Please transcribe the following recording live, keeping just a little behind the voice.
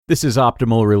This is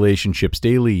Optimal Relationships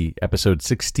Daily, episode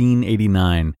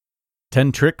 1689,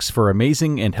 10 Tricks for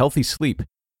Amazing and Healthy Sleep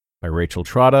by Rachel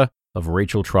Trotta of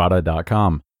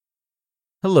racheltrotta.com.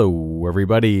 Hello,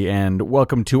 everybody, and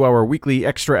welcome to our weekly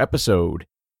extra episode.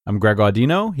 I'm Greg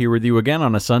Audino, here with you again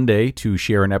on a Sunday to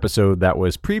share an episode that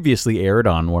was previously aired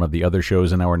on one of the other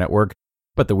shows in our network,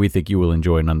 but that we think you will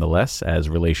enjoy nonetheless as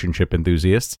relationship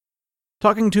enthusiasts.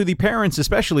 Talking to the parents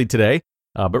especially today,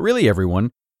 but really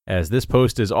everyone, as this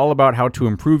post is all about how to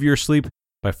improve your sleep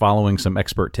by following some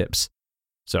expert tips.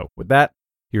 So with that,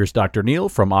 here's Dr. Neil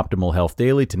from Optimal Health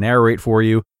Daily to narrate for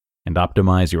you and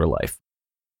optimize your life.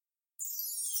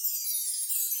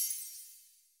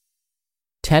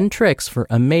 10 Tricks for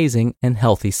Amazing and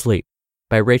Healthy Sleep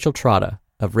by Rachel Trotta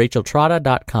of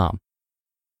racheltrotta.com.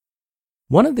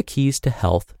 One of the keys to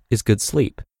health is good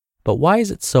sleep, but why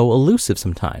is it so elusive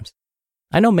sometimes?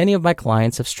 I know many of my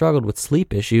clients have struggled with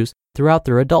sleep issues throughout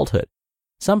their adulthood.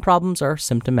 Some problems are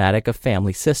symptomatic of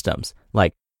family systems,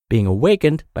 like being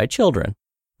awakened by children,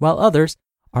 while others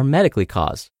are medically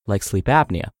caused, like sleep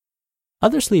apnea.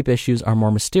 Other sleep issues are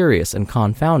more mysterious and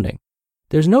confounding.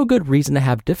 There's no good reason to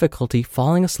have difficulty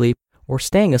falling asleep or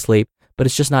staying asleep, but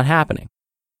it's just not happening.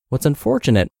 What's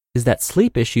unfortunate is that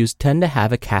sleep issues tend to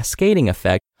have a cascading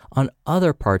effect on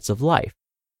other parts of life.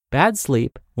 Bad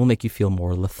sleep will make you feel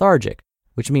more lethargic,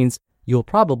 which means you'll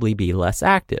probably be less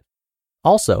active.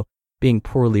 Also, being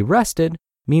poorly rested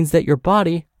means that your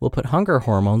body will put hunger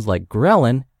hormones like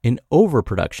ghrelin in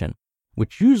overproduction,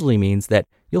 which usually means that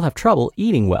you'll have trouble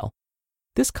eating well.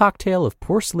 This cocktail of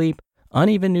poor sleep,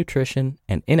 uneven nutrition,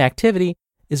 and inactivity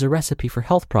is a recipe for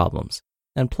health problems.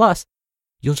 And plus,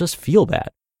 you'll just feel bad.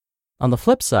 On the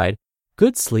flip side,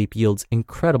 good sleep yields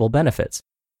incredible benefits.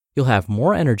 You'll have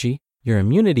more energy, your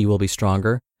immunity will be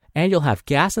stronger, and you'll have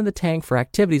gas in the tank for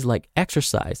activities like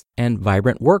exercise and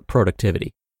vibrant work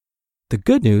productivity. The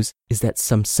good news is that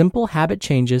some simple habit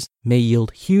changes may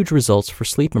yield huge results for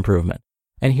sleep improvement.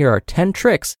 And here are 10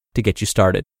 tricks to get you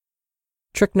started.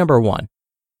 Trick number 1,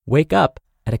 wake up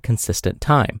at a consistent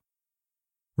time.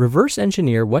 Reverse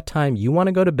engineer what time you want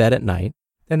to go to bed at night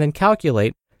and then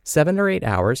calculate 7 or 8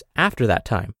 hours after that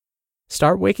time.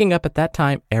 Start waking up at that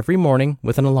time every morning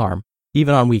with an alarm,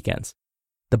 even on weekends.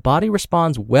 The body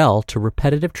responds well to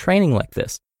repetitive training like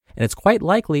this, and it's quite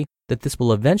likely that this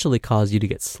will eventually cause you to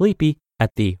get sleepy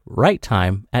at the right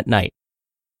time at night.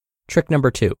 Trick number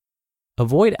 2,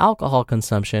 avoid alcohol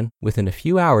consumption within a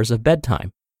few hours of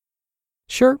bedtime.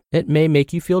 Sure, it may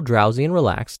make you feel drowsy and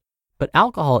relaxed, but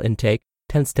alcohol intake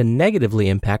tends to negatively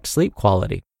impact sleep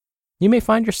quality. You may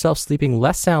find yourself sleeping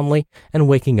less soundly and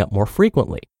waking up more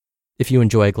frequently. If you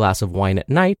enjoy a glass of wine at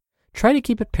night, try to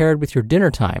keep it paired with your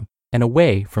dinner time and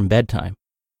away from bedtime.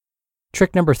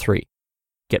 Trick number 3,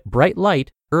 get bright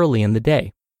light early in the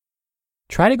day.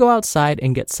 Try to go outside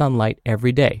and get sunlight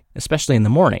every day, especially in the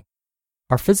morning.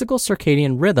 Our physical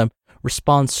circadian rhythm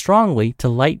responds strongly to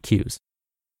light cues.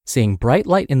 Seeing bright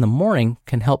light in the morning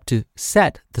can help to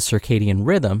set the circadian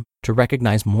rhythm to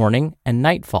recognize morning and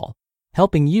nightfall,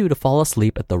 helping you to fall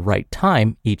asleep at the right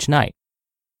time each night.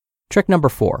 Trick number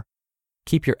 4,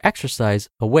 keep your exercise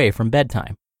away from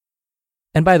bedtime.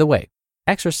 And by the way,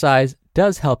 exercise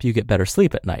does help you get better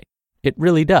sleep at night. It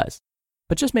really does.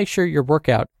 But just make sure your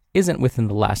workout isn't within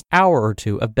the last hour or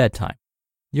two of bedtime.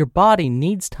 Your body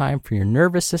needs time for your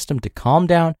nervous system to calm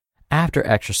down after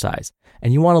exercise,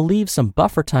 and you want to leave some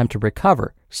buffer time to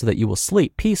recover so that you will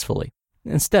sleep peacefully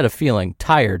instead of feeling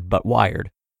tired but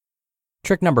wired.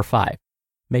 Trick number 5,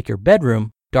 make your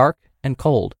bedroom dark and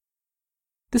cold.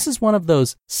 This is one of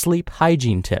those sleep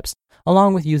hygiene tips,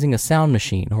 along with using a sound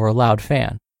machine or a loud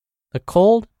fan. A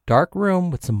cold, dark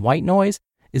room with some white noise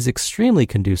is extremely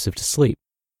conducive to sleep.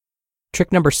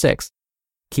 Trick number 6,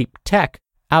 keep tech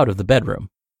out of the bedroom.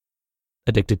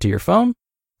 Addicted to your phone?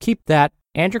 Keep that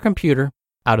and your computer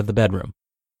out of the bedroom.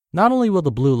 Not only will the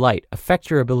blue light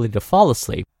affect your ability to fall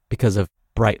asleep because of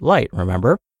bright light,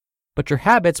 remember, but your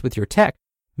habits with your tech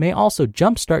may also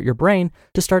jumpstart your brain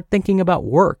to start thinking about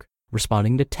work,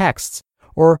 responding to texts,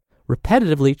 or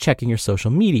repetitively checking your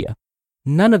social media.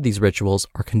 None of these rituals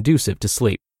are conducive to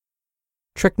sleep.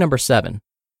 Trick number 7,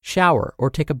 shower or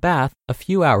take a bath a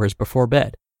few hours before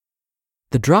bed.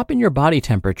 The drop in your body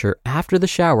temperature after the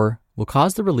shower will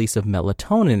cause the release of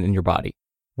melatonin in your body,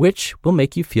 which will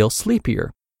make you feel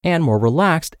sleepier and more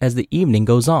relaxed as the evening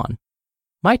goes on.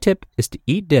 My tip is to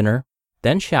eat dinner,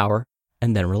 then shower,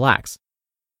 and then relax.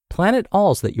 Plan it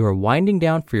all so that you are winding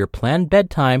down for your planned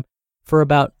bedtime for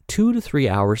about 2 to 3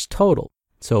 hours total.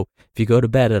 So if you go to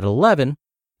bed at 11,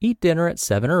 eat dinner at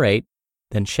 7 or 8,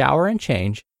 then shower and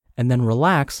change, and then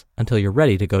relax until you're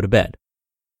ready to go to bed.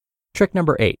 Trick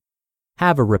number 8,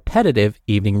 have a repetitive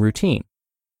evening routine.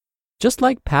 Just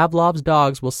like Pavlov's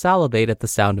dogs will salivate at the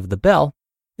sound of the bell,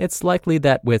 it's likely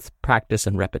that with practice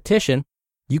and repetition,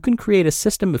 you can create a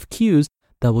system of cues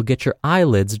that will get your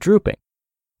eyelids drooping.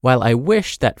 While I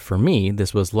wish that for me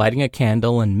this was lighting a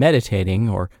candle and meditating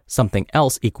or something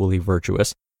else equally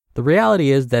virtuous, the reality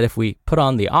is that if we put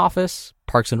on The Office,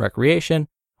 Parks and Recreation,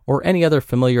 or any other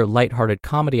familiar lighthearted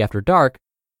comedy after dark,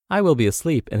 I will be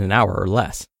asleep in an hour or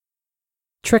less.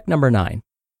 Trick number 9.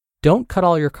 Don't cut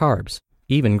all your carbs,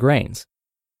 even grains.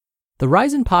 The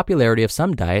rise in popularity of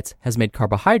some diets has made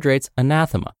carbohydrates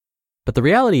anathema, but the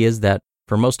reality is that,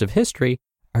 for most of history,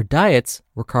 our diets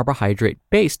were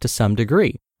carbohydrate-based to some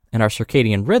degree, and our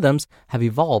circadian rhythms have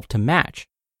evolved to match.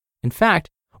 In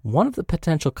fact, one of the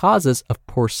potential causes of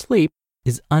poor sleep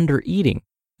is undereating,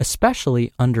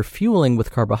 especially underfueling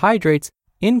with carbohydrates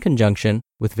in conjunction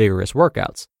with vigorous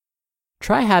workouts.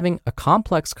 Try having a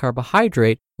complex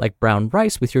carbohydrate like brown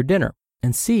rice with your dinner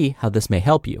and see how this may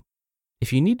help you.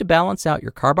 If you need to balance out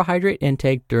your carbohydrate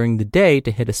intake during the day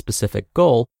to hit a specific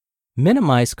goal,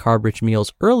 minimize carb-rich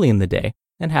meals early in the day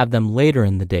and have them later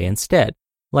in the day instead,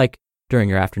 like during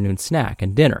your afternoon snack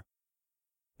and dinner.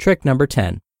 Trick number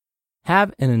 10.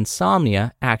 Have an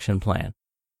insomnia action plan.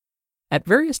 At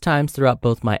various times throughout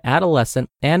both my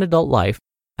adolescent and adult life,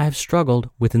 I have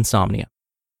struggled with insomnia.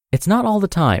 It's not all the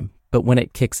time, but when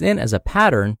it kicks in as a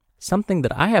pattern, something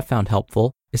that I have found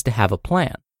helpful is to have a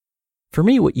plan. For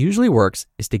me, what usually works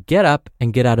is to get up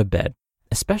and get out of bed,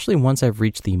 especially once I've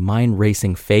reached the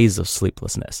mind-racing phase of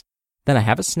sleeplessness. Then I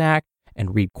have a snack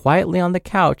and read quietly on the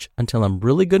couch until I'm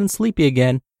really good and sleepy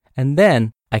again, and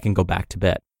then I can go back to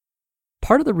bed.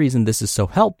 Part of the reason this is so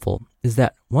helpful is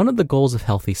that one of the goals of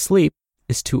healthy sleep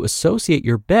is to associate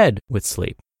your bed with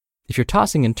sleep. If you're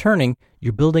tossing and turning,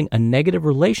 you're building a negative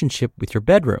relationship with your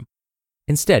bedroom.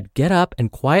 Instead, get up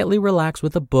and quietly relax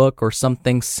with a book or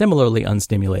something similarly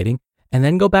unstimulating, and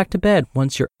then go back to bed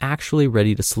once you're actually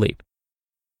ready to sleep.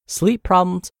 Sleep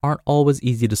problems aren't always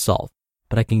easy to solve,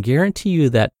 but I can guarantee you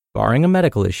that, barring a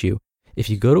medical issue, if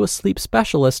you go to a sleep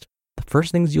specialist, the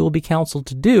first things you will be counseled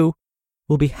to do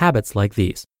will be habits like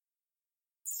these.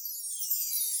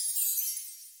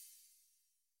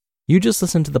 You just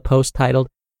listened to the post titled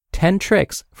 10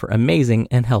 Tricks for Amazing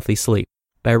and Healthy Sleep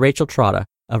by Rachel Trotta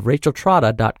of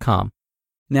racheltrotta.com.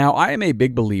 Now, I am a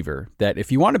big believer that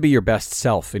if you want to be your best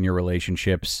self in your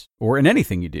relationships or in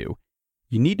anything you do,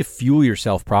 you need to fuel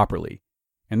yourself properly.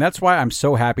 And that's why I'm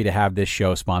so happy to have this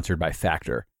show sponsored by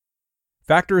Factor.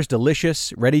 Factor's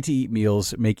delicious, ready-to-eat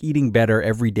meals make eating better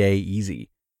every day easy.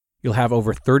 You'll have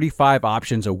over 35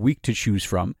 options a week to choose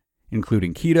from,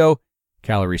 including keto,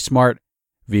 calorie smart,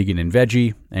 vegan and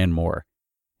veggie, and more.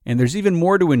 And there's even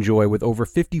more to enjoy with over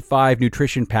 55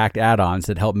 nutrition-packed add-ons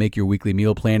that help make your weekly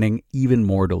meal planning even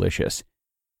more delicious.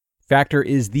 Factor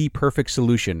is the perfect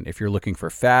solution if you're looking for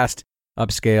fast,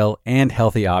 upscale, and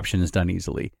healthy options done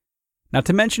easily. Not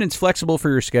to mention it's flexible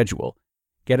for your schedule.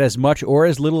 Get as much or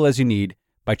as little as you need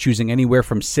by choosing anywhere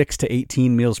from 6 to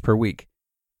 18 meals per week.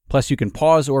 Plus, you can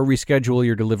pause or reschedule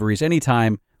your deliveries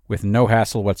anytime with no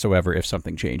hassle whatsoever if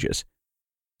something changes.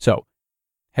 So,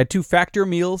 head to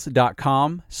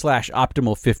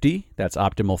factormeals.com/optimal50, that's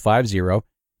optimal50,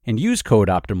 and use code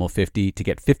optimal50 to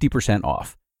get 50%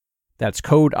 off. That's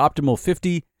code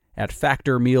optimal50 at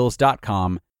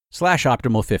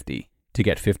factormeals.com/optimal50 to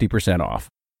get 50% off.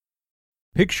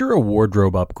 Picture a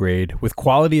wardrobe upgrade with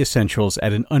quality essentials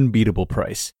at an unbeatable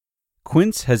price.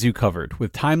 Quince has you covered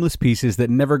with timeless pieces that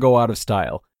never go out of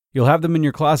style. You'll have them in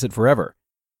your closet forever.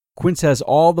 Quince has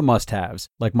all the must-haves,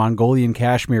 like Mongolian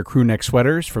cashmere crewneck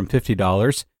sweaters from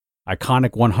 $50,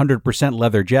 iconic 100%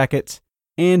 leather jackets,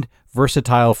 and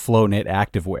versatile flow knit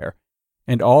activewear.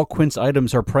 And all Quince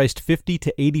items are priced 50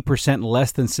 to 80%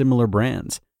 less than similar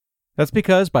brands. That's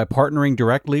because by partnering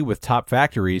directly with top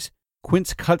factories,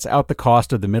 Quince cuts out the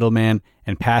cost of the middleman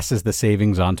and passes the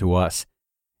savings on to us.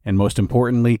 And most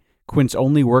importantly, Quince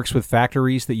only works with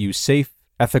factories that use safe,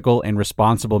 ethical, and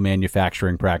responsible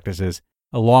manufacturing practices,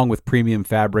 along with premium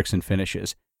fabrics and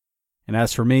finishes. And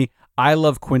as for me, I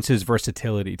love Quince's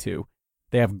versatility too.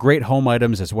 They have great home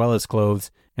items as well as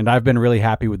clothes, and I've been really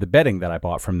happy with the bedding that I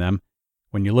bought from them.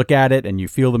 When you look at it and you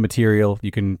feel the material,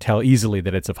 you can tell easily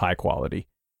that it's of high quality.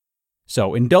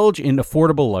 So indulge in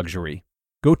affordable luxury.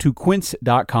 Go to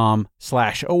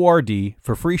quince.com/ORD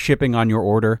for free shipping on your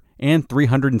order and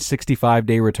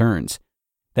 365-day returns.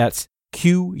 That's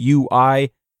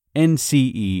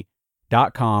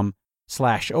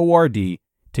QUINCE.com/ORD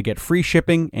to get free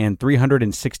shipping and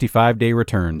 365-day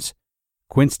returns.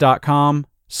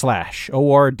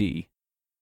 Quince.com/ORD.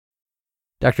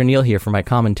 Dr. Neal here for my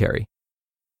commentary.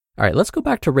 All right, let's go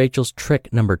back to Rachel's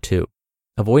trick number 2.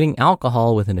 avoiding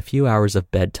alcohol within a few hours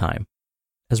of bedtime.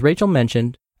 As Rachel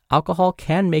mentioned, alcohol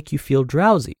can make you feel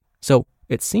drowsy, so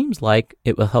it seems like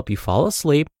it will help you fall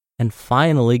asleep and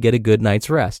finally get a good night's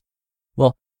rest.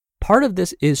 Well, part of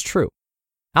this is true.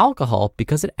 Alcohol,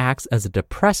 because it acts as a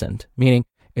depressant, meaning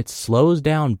it slows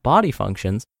down body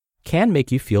functions, can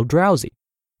make you feel drowsy.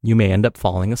 You may end up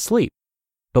falling asleep.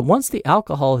 But once the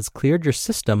alcohol has cleared your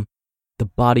system, the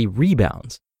body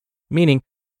rebounds, meaning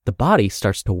the body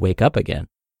starts to wake up again.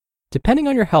 Depending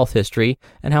on your health history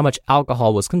and how much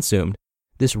alcohol was consumed,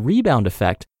 this rebound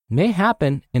effect may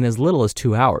happen in as little as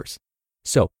 2 hours.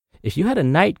 So, if you had a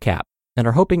nightcap and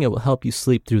are hoping it will help you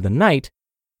sleep through the night,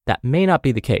 that may not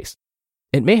be the case.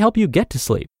 It may help you get to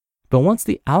sleep, but once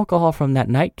the alcohol from that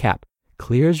nightcap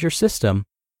clears your system,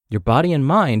 your body and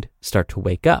mind start to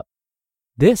wake up.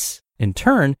 This, in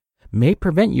turn, may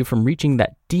prevent you from reaching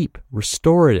that deep,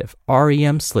 restorative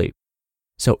REM sleep.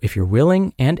 So if you're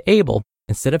willing and able,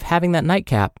 instead of having that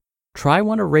nightcap, try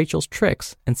one of Rachel's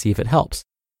tricks and see if it helps.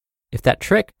 If that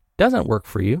trick doesn't work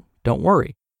for you, don't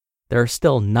worry. There are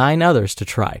still 9 others to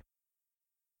try.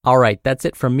 All right, that's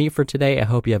it from me for today. I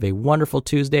hope you have a wonderful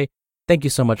Tuesday. Thank you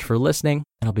so much for listening,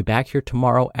 and I'll be back here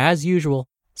tomorrow as usual.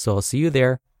 So I'll see you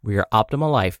there where your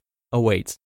optimal life awaits.